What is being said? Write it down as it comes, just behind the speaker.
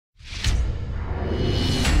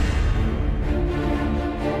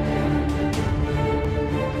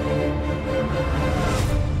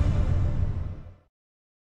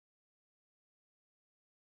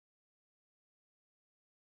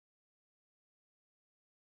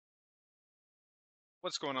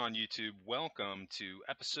What's going on, YouTube? Welcome to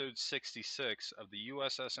episode 66 of the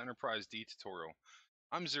U.S.S. Enterprise D tutorial.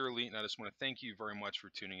 I'm Zero Elite, and I just want to thank you very much for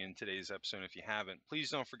tuning in today's episode. If you haven't, please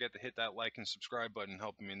don't forget to hit that like and subscribe button,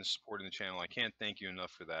 helping me in the supporting the channel. I can't thank you enough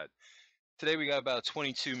for that. Today we got about a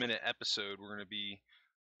 22-minute episode. We're going to be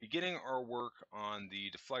beginning our work on the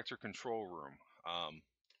deflector control room,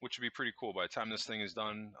 which would be pretty cool. By the time this thing is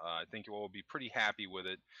done, I think you all will be pretty happy with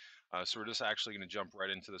it. So we're just actually going to jump right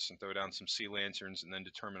into this and throw down some sea lanterns and then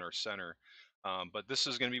determine our center. But this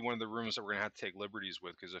is going to be one of the rooms that we're going to have to take liberties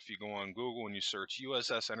with, because if you go on Google and you search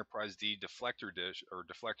U.S.S. Enterprise D deflector dish, or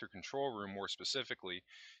deflector control room more specifically,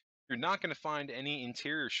 you're not going to find any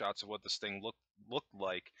interior shots of what this thing looked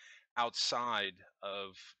like outside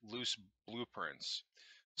of loose blueprints.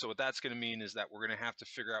 So what that's going to mean is that we're going to have to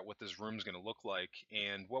figure out what this room is going to look like,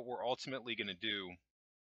 and what we're ultimately going to do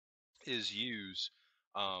is use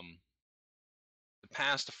um, the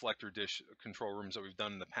past deflector dish control rooms that we've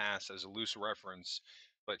done in the past as a loose reference,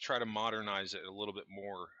 but try to modernize it a little bit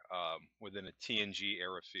more within a TNG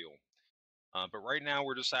era feel. But right now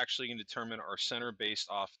we're just actually going to determine our center based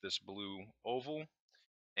off this blue oval,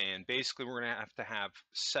 and basically we're going to have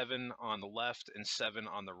 7 on the left and 7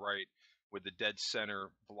 on the right, with the dead center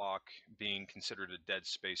block being considered a dead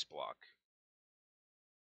space block.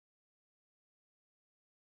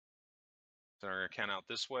 So I'm going to count out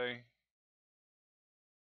this way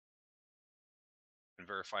and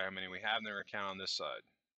verify how many we have, and then we're going to count on this side.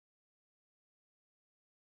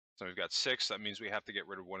 So we've got 6. That means we have to get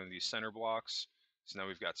rid of one of these center blocks. So now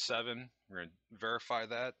we've got 7. We're going to verify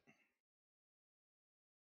that.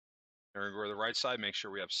 Then we're going to go to the right side, make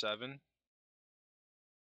sure we have 7.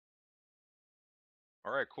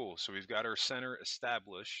 All right, cool. So we've got our center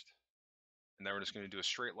established. And then we're just going to do a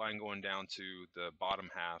straight line going down to the bottom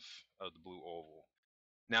half of the blue oval.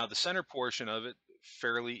 Now the center portion of it,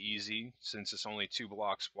 fairly easy since it's only 2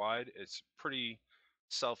 blocks wide. It's pretty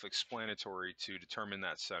self-explanatory to determine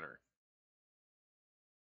that center.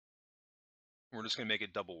 We're just going to make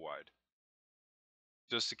it double wide,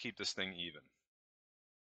 just to keep this thing even.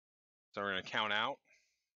 So we're going to count out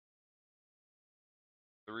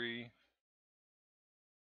 3,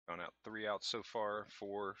 count out 3 out so far,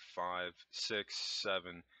 4, 5, 6,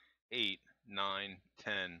 7, 8, 9,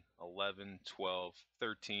 10, 11, 12,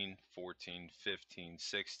 13, 14, 15,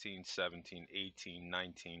 16, 17, 18,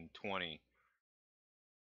 19, 20.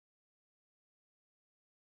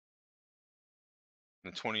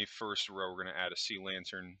 In the 21st row, we're going to add a sea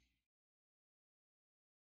lantern.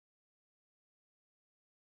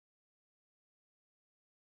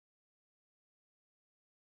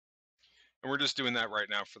 And we're just doing that right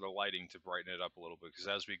now for the lighting to brighten it up a little bit, because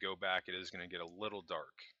as we go back, it is going to get a little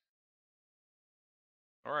dark.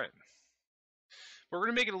 All right. But we're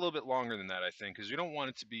going to make it a little bit longer than that, I think, because we don't want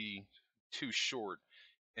it to be too short.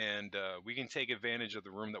 And we can take advantage of the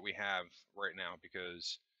room that we have right now,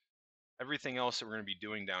 because everything else that we're going to be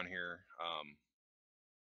doing down here,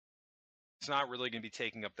 it's not really going to be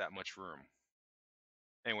taking up that much room.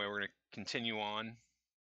 Anyway, we're going to continue on.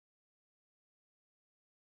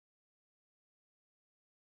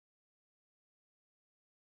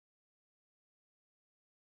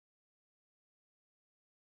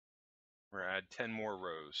 We're going to add 10 more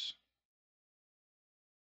rows.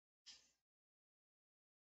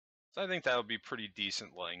 So I think that would be pretty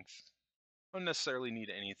decent length. Don't necessarily need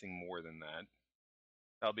anything more than that.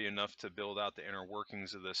 That'll be enough to build out the inner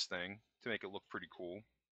workings of this thing to make it look pretty cool.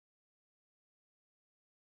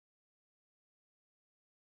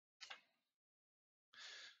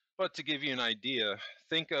 But to give you an idea,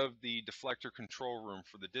 think of the deflector control room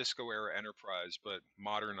for the Disco era Enterprise, but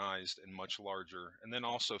modernized and much larger, and then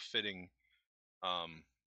also fitting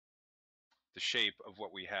the shape of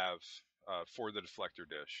what we have for the deflector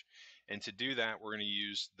dish. And to do that, we're going to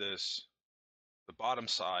use the bottom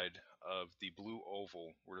side of the blue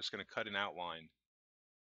oval. We're just going to cut an outline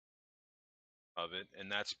of it,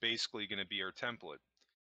 and that's basically going to be our template.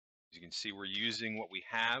 As you can see, we're using what we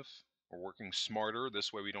have. We're working smarter.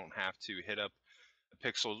 This way we don't have to hit up a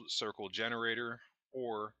pixel circle generator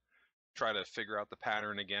or try to figure out the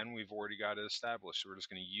pattern again. We've already got it established, so we're just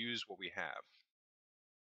going to use what we have.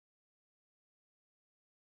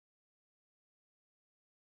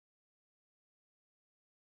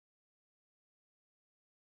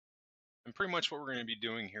 And pretty much what we're going to be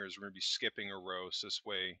doing here is we're going to be skipping a row, so this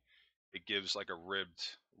way it gives like a ribbed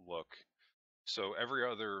look. So every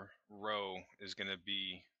other row is going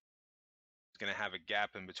to have a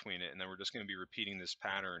gap in between it, and then we're just going to be repeating this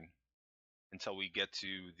pattern until we get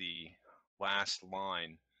to the last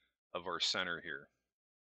line of our center here.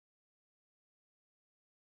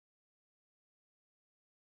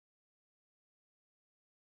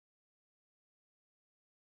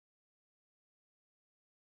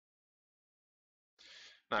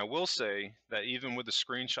 Now, I will say that even with the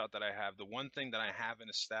screenshot that I have, the one thing that I haven't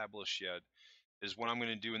established yet is what I'm going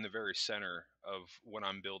to do in the very center of what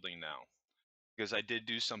I'm building now. Because I did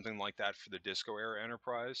do something like that for the Disco Era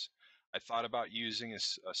Enterprise. I thought about using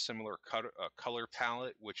a similar color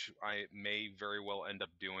palette, which I may very well end up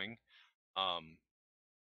doing. Um,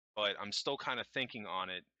 but I'm still kind of thinking on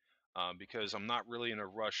it because I'm not really in a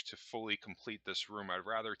rush to fully complete this room. I'd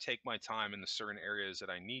rather take my time in the certain areas that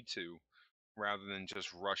I need to rather than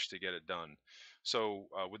just rush to get it done. So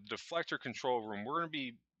with the deflector control room, we're going to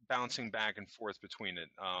be bouncing back and forth between it.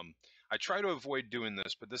 I try to avoid doing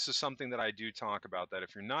this, but this is something that I do talk about, that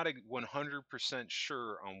if you're not 100%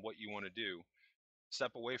 sure on what you want to do,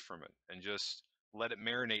 step away from it and just let it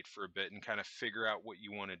marinate for a bit and kind of figure out what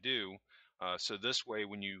you want to do. So this way,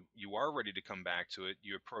 when you are ready to come back to it,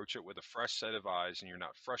 you approach it with a fresh set of eyes and you're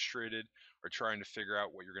not frustrated or trying to figure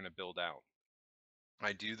out what you're going to build out.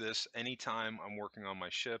 I do this anytime I'm working on my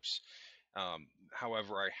ships.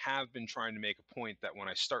 However, I have been trying to make a point that when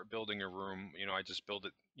I start building a room, I just build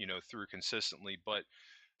it, through consistently. But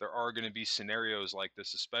there are going to be scenarios like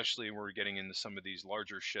this, especially when we're getting into some of these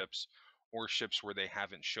larger ships or ships where they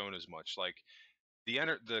haven't shown as much. Like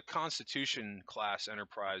the Constitution class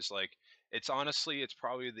Enterprise, like it's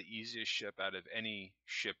probably the easiest ship out of any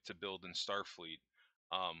ship to build in Starfleet.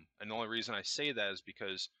 And the only reason I say that is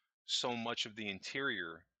because so much of the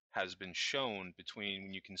interior has been shown between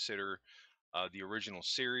when you consider the original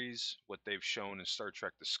series, what they've shown in Star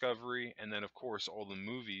Trek Discovery, and then of course all the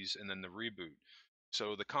movies and then the reboot.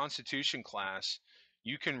 So the Constitution class,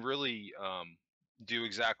 you can really do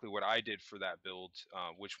exactly what I did for that build,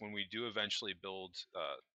 which when we do eventually build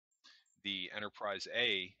the Enterprise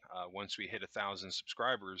A, once we hit 1,000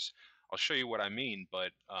 subscribers, I'll show you what I mean.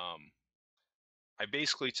 But I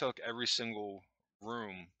basically took every single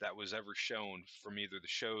room that was ever shown from either the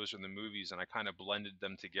shows or the movies, and I kind of blended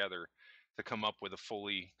them together to come up with a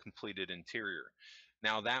fully completed interior.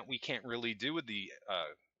 Now that we can't really do with the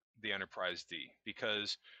Enterprise D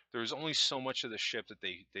because there's only so much of the ship that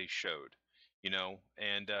they showed,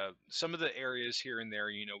 and some of the areas here and there,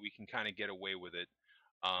 we can kind of get away with it.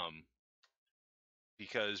 Um,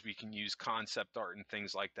 because we can use concept art and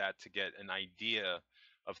things like that to get an idea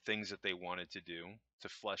of things that they wanted to do to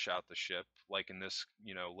flesh out the ship. Like in this,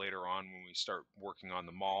 later on when we start working on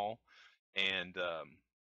the mall and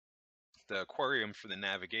the aquarium for the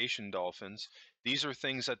navigation dolphins, these are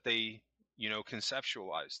things that they,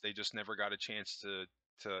 conceptualized. They just never got a chance to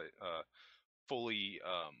fully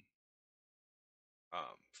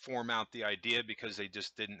form out the idea because they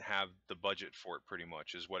just didn't have the budget for it. Pretty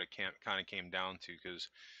much is what it kind of came down to. Because,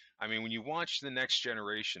 I mean, when you watch the Next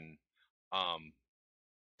Generation, um,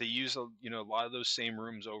 they use a lot of those same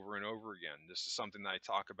rooms over and over again. This is something that I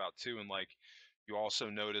talk about too, and like you also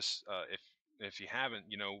notice if you haven't,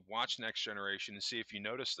 watch Next Generation and see if you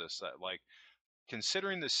notice this, that like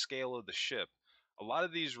considering the scale of the ship, a lot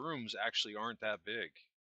of these rooms actually aren't that big,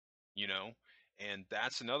 you know, and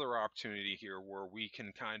that's another opportunity here where we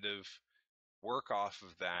can kind of work off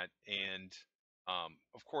of that. And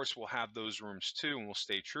of course, we'll have those rooms too, and we'll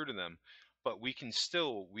stay true to them. But we can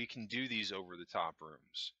do these over the top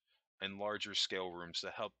rooms and larger scale rooms to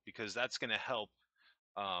help because that's going to help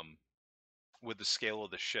um, with the scale of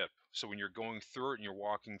the ship. So when you're going through it and you're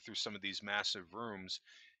walking through some of these massive rooms,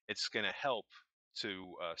 it's going to help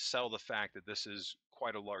to sell the fact that this is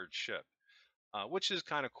quite a large ship, which is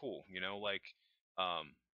kind of cool, like.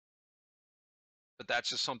 Um, but that's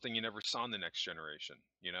just something you never saw in the Next Generation,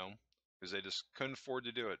 because they just couldn't afford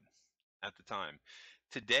to do it at the time.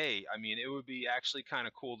 Today, I mean, it would be actually kind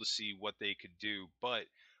of cool to see what they could do, but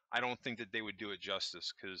I don't think that they would do it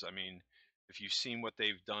justice because, I mean, if you've seen what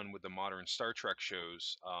they've done with the modern Star Trek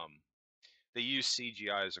shows, they use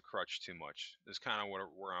CGI as a crutch too much. Is kind of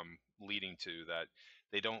where I'm leading to, that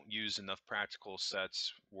they don't use enough practical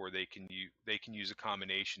sets where they can use a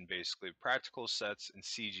combination basically of practical sets and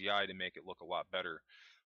CGI to make it look a lot better.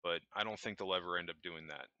 But I don't think they'll ever end up doing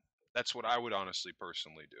that. That's what I would honestly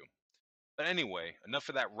personally do. But anyway, enough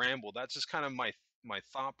of that ramble. That's just kind of my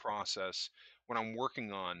thought process when I'm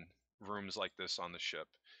working on rooms like this on the ship.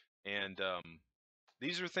 And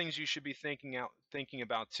these are things you should be thinking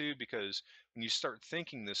about too, because when you start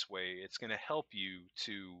thinking this way, it's going to help you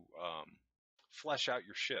to flesh out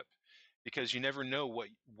your ship, because you never know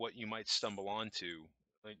what you might stumble onto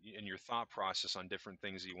in your thought process on different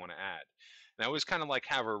things that you want to add. And I always kind of like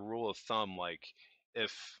have a rule of thumb, like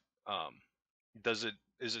if um, does it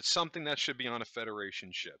is it something that should be on a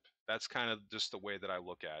Federation ship? That's kind of just the way that I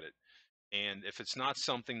look at it. And if it's not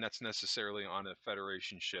something that's necessarily on a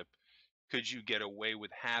Federation ship, could you get away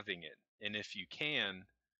with having it? And if you can,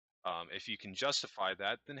 If you can justify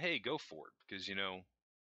that, then hey, go for it, because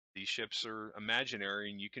these ships are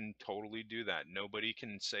imaginary and you can totally do that. Nobody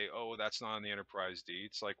can say, oh, that's not on the Enterprise D.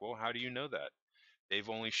 It's like, well, how do you know that? They've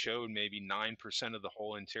only showed maybe 9% of the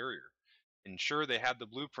whole interior. And sure, they have the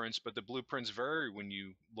blueprints, but the blueprints vary when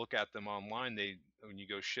you look at them online. When you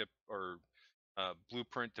go ship or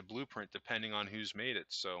blueprint to blueprint, depending on who's made it.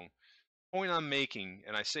 So, point I'm making,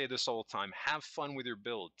 and I say this all the time: have fun with your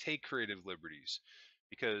build, take creative liberties,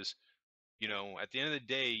 because at the end of the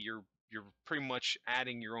day, you're pretty much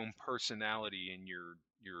adding your own personality and your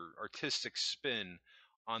artistic spin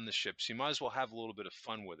on the ships. You might as well have a little bit of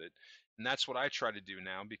fun with it. And that's what I try to do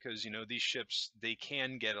now, because these ships, they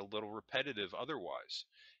can get a little repetitive otherwise.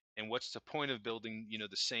 And what's the point of building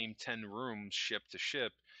the same 10 rooms ship to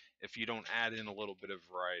ship if you don't add in a little bit of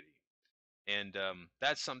variety? And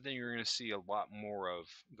that's something you're going to see a lot more of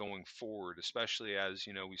going forward, especially as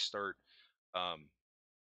we start um,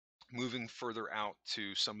 moving further out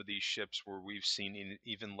to some of these ships where we've seen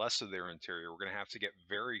even less of their interior. We're going to have to get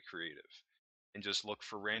very creative and just look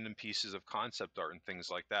for random pieces of concept art and things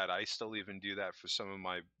like that. I still even do that for some of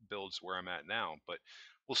my builds where I'm at now, but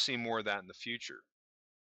we'll see more of that in the future,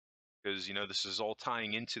 because this is all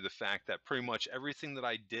tying into the fact that pretty much everything that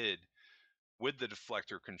I did with the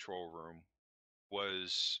deflector control room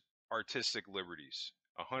was artistic liberties,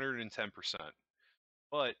 110%.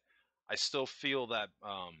 But I still feel that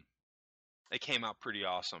it came out pretty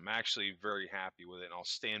awesome. I'm actually very happy with it, and I'll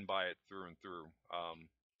stand by it through and through.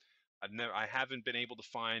 I haven't been able to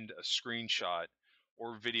find a screenshot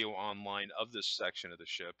or video online of this section of the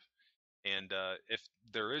ship, and if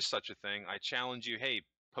there is such a thing, I challenge you. Hey,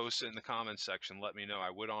 post it in the comments section. Let me know. I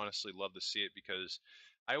would honestly love to see it, because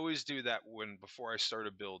I always do that when before I start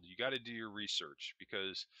a build. You got to do your research,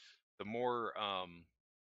 because the more um,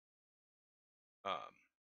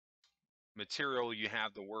 material you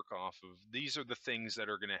have to work off of, these are the things that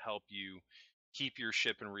are going to help you keep your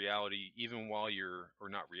ship in reality, even while or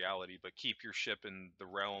not reality, but keep your ship in the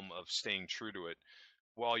realm of staying true to it,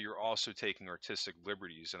 while you're also taking artistic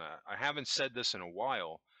liberties. And I haven't said this in a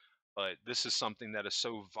while, but this is something that is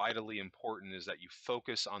so vitally important, is that you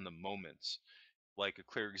focus on the moments. Like a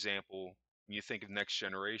clear example, when you think of Next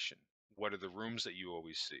Generation, what are the rooms that you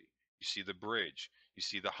always see? You see the bridge, you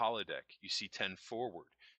see the holodeck, you see 10 forward,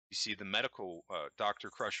 you see the medical, Dr.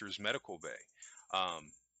 Crusher's medical bay,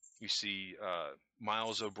 um, you see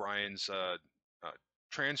Miles O'Brien's uh,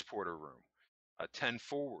 transporter room, 10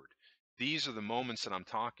 forward. These are the moments that I'm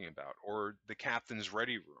talking about, or the captain's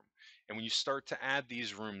ready room. And when you start to add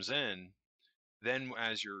these rooms in, then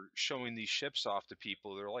as you're showing these ships off to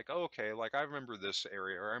people, they're like, oh, okay, like I remember this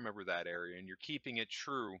area or I remember that area, and you're keeping it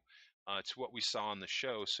true to what we saw on the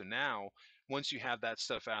show. So now, once you have that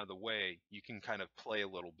stuff out of the way, you can kind of play a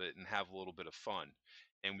little bit and have a little bit of fun,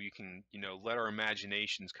 and we can, let our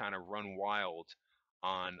imaginations kind of run wild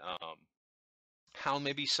on how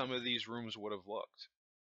maybe some of these rooms would have looked,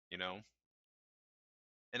 you know.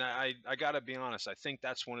 And I gotta be honest, I think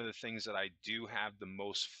that's one of the things that I do have the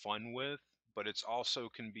most fun with, but it's also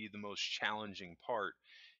can be the most challenging part,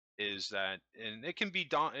 is that, and it can be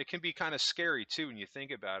it can be kind of scary too when you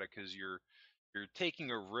think about it, because you're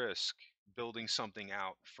taking a risk building something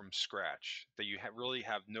out from scratch that you really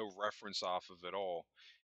have no reference off of at all.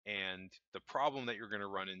 And the problem that you're going to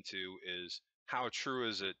run into is, how true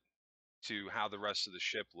is it to how the rest of the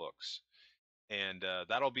ship looks? And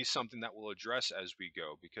that'll be something that we'll address as we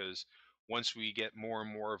go, because once we get more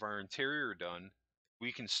and more of our interior done,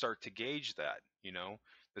 we can start to gauge that.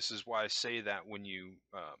 This is why I say that when you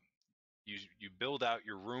build out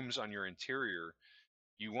your rooms on your interior,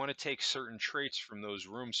 you want to take certain traits from those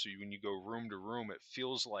rooms, so when you go room to room, it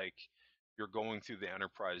feels like you're going through the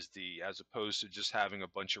Enterprise D, as opposed to just having a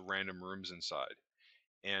bunch of random rooms inside.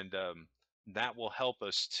 And that will help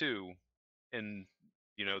us too. And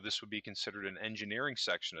this would be considered an engineering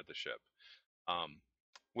section of the ship, um,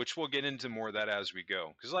 which we'll get into more of that as we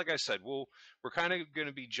go, because like I said, we're kind of going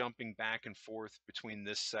to be jumping back and forth between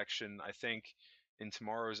this section. I think in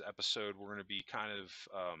tomorrow's episode we're going to be kind of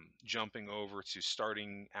jumping over to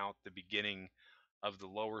starting out the beginning of the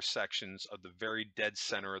lower sections of the very dead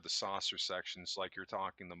center of the saucer sections, like you're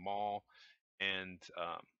talking the mall, and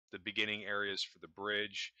the beginning areas for the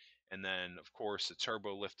bridge, and then of course the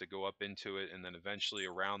turbo lift to go up into it, and then eventually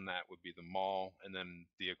around that would be the mall, and then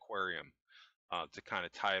the aquarium, to kind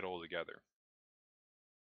of tie it all together.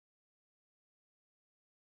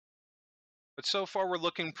 But so far we're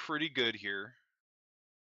looking pretty good here.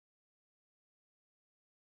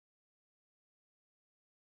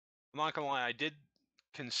 I'm not gonna lie, I did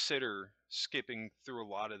consider skipping through a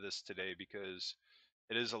lot of this today, because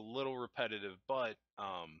it is a little repetitive, but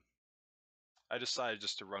I decided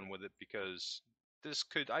just to run with it because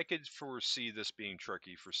I could foresee this being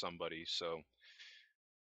tricky for somebody, so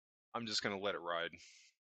I'm just gonna let it ride.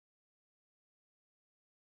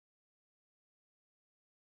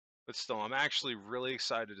 But still, I'm actually really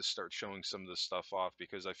excited to start showing some of this stuff off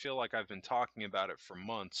because I feel like I've been talking about it for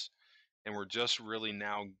months, and we're just really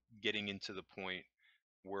now getting into the point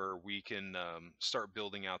where we can start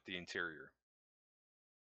building out the interior.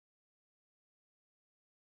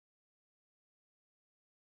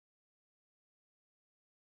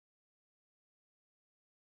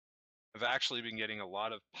 I've actually been getting a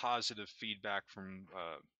lot of positive feedback from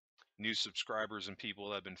new subscribers and people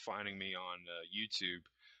that have been finding me on YouTube.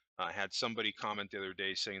 I had somebody comment the other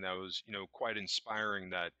day saying that was, quite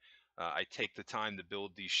inspiring that I take the time to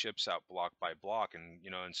build these ships out block by block, and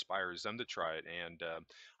inspires them to try it. And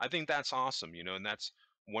I think that's awesome, and that's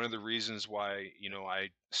one of the reasons why I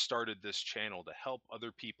started this channel to help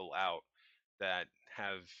other people out that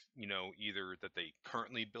have either that they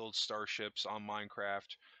currently build starships on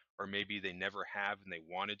Minecraft, or maybe they never have and they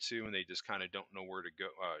wanted to and they just kind of don't know where to go,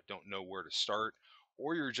 don't know where to start,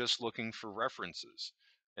 or you're just looking for references.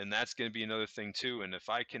 And that's going to be another thing too. And if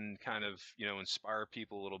I can kind of inspire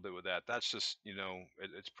people a little bit with that, that's just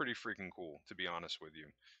it's pretty freaking cool, to be honest with you.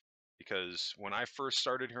 Because when I first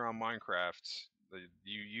started here on Minecraft,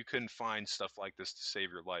 you couldn't find stuff like this to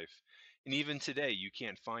save your life, and even today you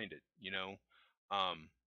can't find it. Um,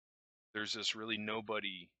 there's just really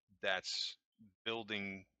nobody that's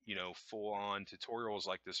building full on tutorials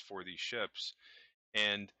like this for these ships.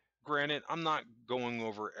 And granted, I'm not going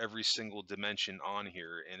over every single dimension on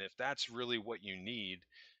here, and if that's really what you need,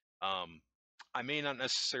 um, I may not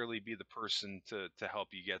necessarily be the person to help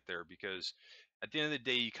you get there, because at the end of the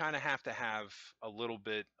day, you kind of have to have a little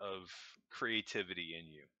bit of creativity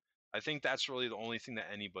in you. I think that's really the only thing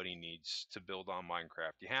that anybody needs to build on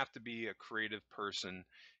Minecraft. You have to be a creative person,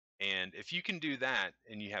 and if you can do that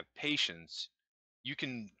and you have patience, you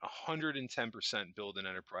can 110% build an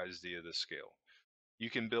enterprise via this scale.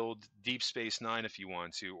 You can build Deep Space Nine if you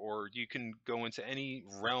want to, or you can go into any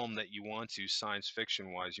realm that you want to, science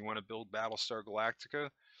fiction wise. You want to build Battlestar Galactica?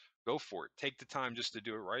 Go for it. Take the time just to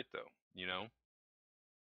do it right, though, you know?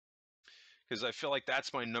 Because I feel like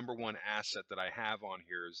that's my number one asset that I have on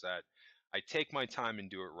here is that I take my time and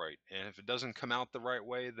do it right. And if it doesn't come out the right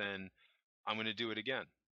way, then I'm going to do it again.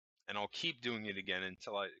 And I'll keep doing it again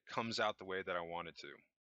until it comes out the way that I want it to.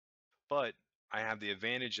 But I have the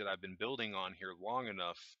advantage that I've been building on here long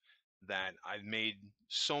enough that I've made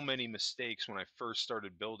so many mistakes when I first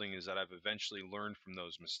started building, is that I've eventually learned from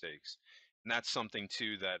those mistakes. And that's something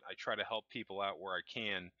too that I try to help people out where I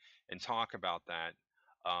can and talk about that.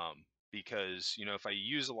 Because, if I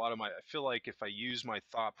use a lot of I feel like if I use my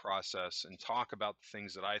thought process and talk about the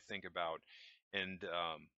things that I think about, and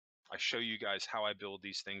I show you guys how I build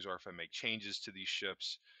these things, or if I make changes to these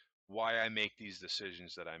ships, why I make these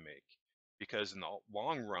decisions that I make. Because in the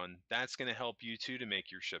long run, that's going to help you too to make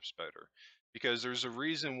your ships better. Because there's a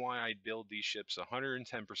reason why I build these ships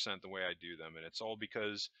 110% the way I do them, and it's all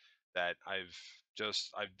because that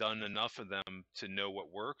I've done enough of them to know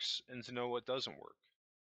what works and to know what doesn't work.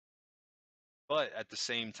 But at the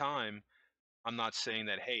same time, I'm not saying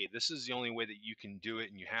that, hey, this is the only way that you can do it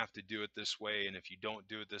and you have to do it this way. And if you don't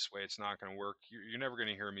do it this way, it's not going to work. You're never going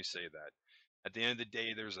to hear me say that. At the end of the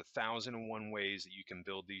day, there's 1,001 ways that you can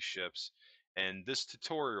build these ships. And this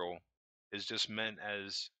tutorial is just meant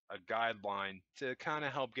as a guideline to kind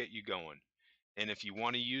of help get you going. And if you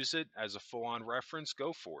want to use it as a full on reference,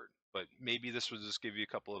 go for it. But maybe this will just give you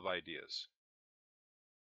a couple of ideas.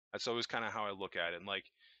 That's always kind of how I look at it. And like,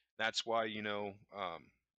 that's why,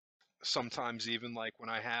 sometimes even like when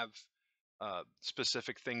I have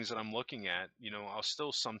specific things that I'm looking at, I'll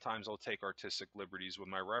still sometimes I'll take artistic liberties with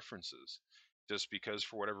my references, just because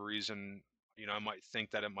for whatever reason, I might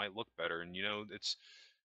think that it might look better, and it's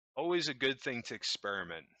always a good thing to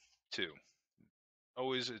experiment too.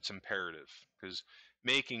 Always, it's imperative, because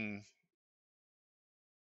making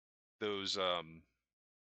those, or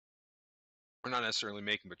not necessarily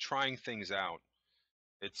making, but trying things out,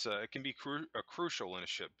 it can be crucial in a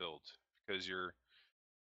ship build, because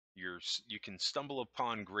you can stumble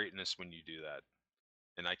upon greatness when you do that.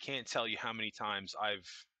 And I can't tell you how many times I've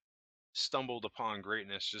stumbled upon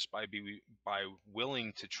greatness just by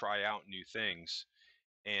willing to try out new things,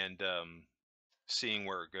 and seeing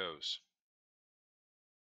where it goes.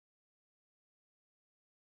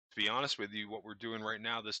 To be honest with you, what we're doing right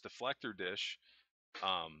now, this deflector dish,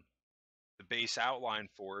 um, the base outline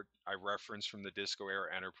for it, I referenced from the Disco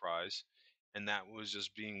Era Enterprise, and that was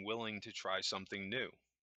just being willing to try something new,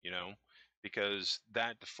 you know, because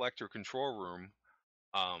that deflector control room,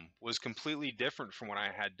 was completely different from what I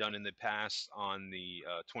had done in the past on the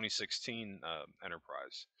 2016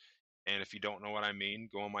 Enterprise. And if you don't know what I mean,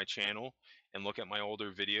 go on my channel and look at my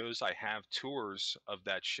older videos. I have tours of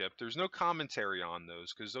that ship. There's no commentary on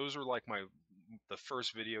those because those are like the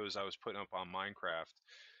first videos I was putting up on Minecraft.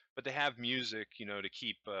 But they have music, to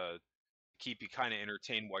keep you kind of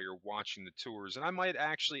entertained while you're watching the tours. And I might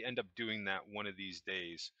actually end up doing that one of these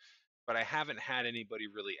days, but I haven't had anybody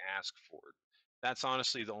really ask for it. That's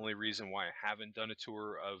honestly the only reason why I haven't done a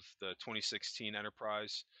tour of the 2016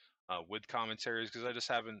 Enterprise with commentaries, because I just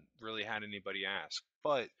haven't really had anybody ask.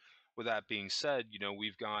 But with that being said,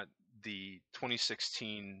 we've got the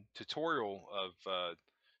 2016 tutorial of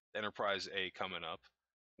Enterprise A coming up,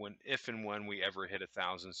 when if and when we ever hit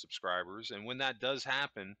 1,000 subscribers, and when that does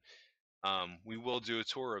happen, we will do a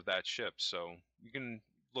tour of that ship. So you can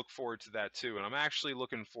look forward to that too. And I'm actually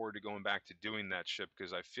looking forward to going back to doing that ship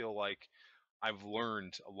because I feel like I've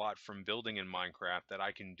learned a lot from building in Minecraft that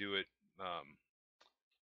I can do it. Um,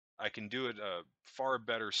 I can do it a far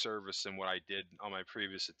better service than what I did on my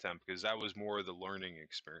previous attempt because that was more of the learning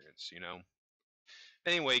experience.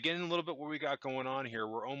 Anyway, getting a little bit what we got going on here.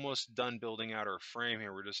 We're almost done building out our frame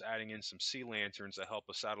here. We're just adding in some sea lanterns to help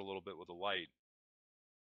us out a little bit with the light.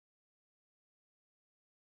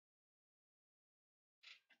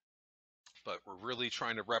 But we're really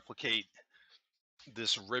trying to replicate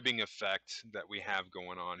this ribbing effect that we have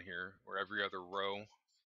going on here, where every other row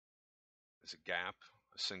is a gap,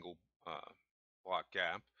 a single block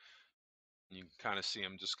gap. And you can kind of see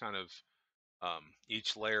I'm just kind of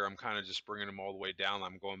each layer, I'm kind of just bringing them all the way down.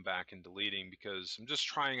 I'm going back and deleting because I'm just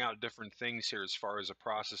trying out different things here as far as a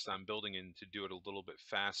process that I'm building in to do it a little bit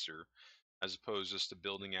faster, as opposed just to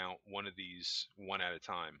building out one of these one at a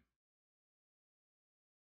time.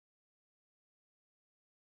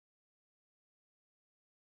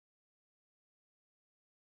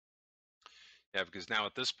 Yeah, because now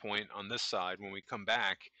at this point on this side, when we come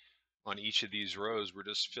back on each of these rows, we're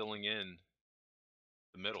just filling in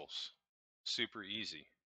the middles. Super easy.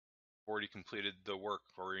 Already completed the work.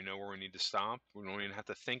 Already know where we need to stop. We don't even have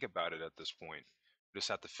to think about it at this point. We just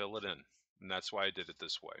have to fill it in. And that's why I did it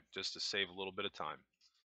this way, just to save a little bit of time.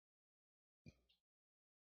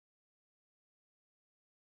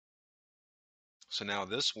 So now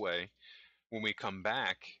this way, when we come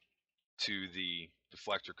back to the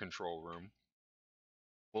deflector control room,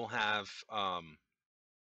 we'll have um,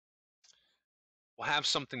 we'll have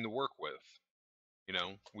something to work with.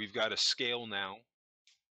 We've got a scale now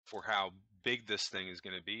for how big this thing is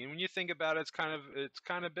going to be. And when you think about it, it's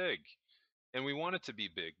kind of big. And we want it to be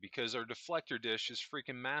big because our deflector dish is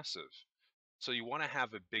freaking massive. So you want to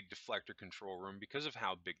have a big deflector control room because of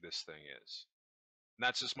how big this thing is. And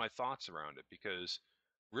that's just my thoughts around it because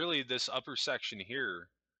really this upper section here,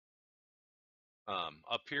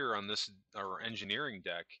 up here on this our engineering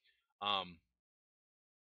deck, um,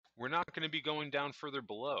 we're not going to be going down further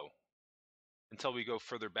below until we go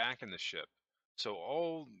further back in the ship.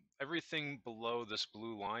 So everything below this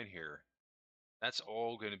blue line here, that's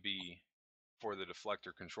all going to be for the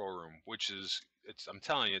deflector control room, which is I'm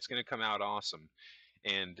telling you, it's going to come out awesome.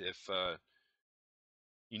 And if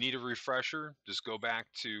you need a refresher, just go back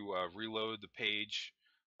to reload the page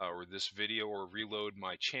or this video, or reload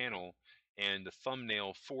my channel, and the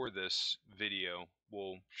thumbnail for this video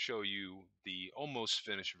will show you the almost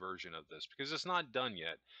finished version of this because it's not done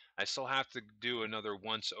yet. I still have to do another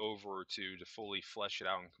once over or two to fully flesh it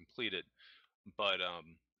out and complete it, but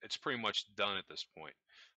it's pretty much done at this point.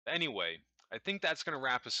 Anyway, I think that's going to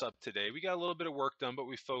wrap us up today. We got a little bit of work done, but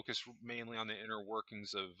we focused mainly on the inner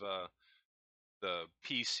workings of the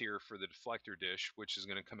piece here for the deflector dish, which is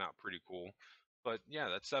going to come out pretty cool. But yeah,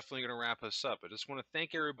 that's definitely going to wrap us up. I just want to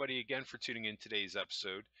thank everybody again for tuning in today's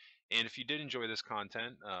episode. And if you did enjoy this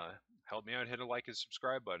content, help me out, hit a like and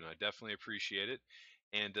subscribe button. I definitely appreciate it.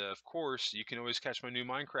 And of course, you can always catch my new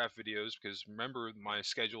Minecraft videos because remember, my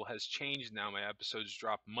schedule has changed now. My episodes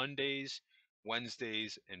drop Mondays,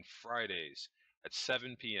 Wednesdays, and Fridays at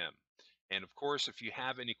 7 p.m. And of course, if you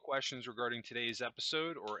have any questions regarding today's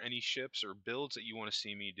episode or any ships or builds that you want to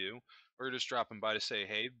see me do, or just dropping by to say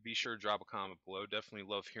hey, be sure to drop a comment below. Definitely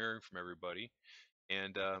love hearing from everybody.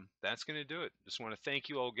 And that's going to do it. Just want to thank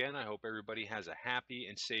you all again. I hope everybody has a happy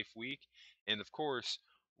and safe week. And of course,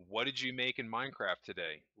 what did you make in Minecraft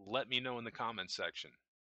today? Let me know in the comments section.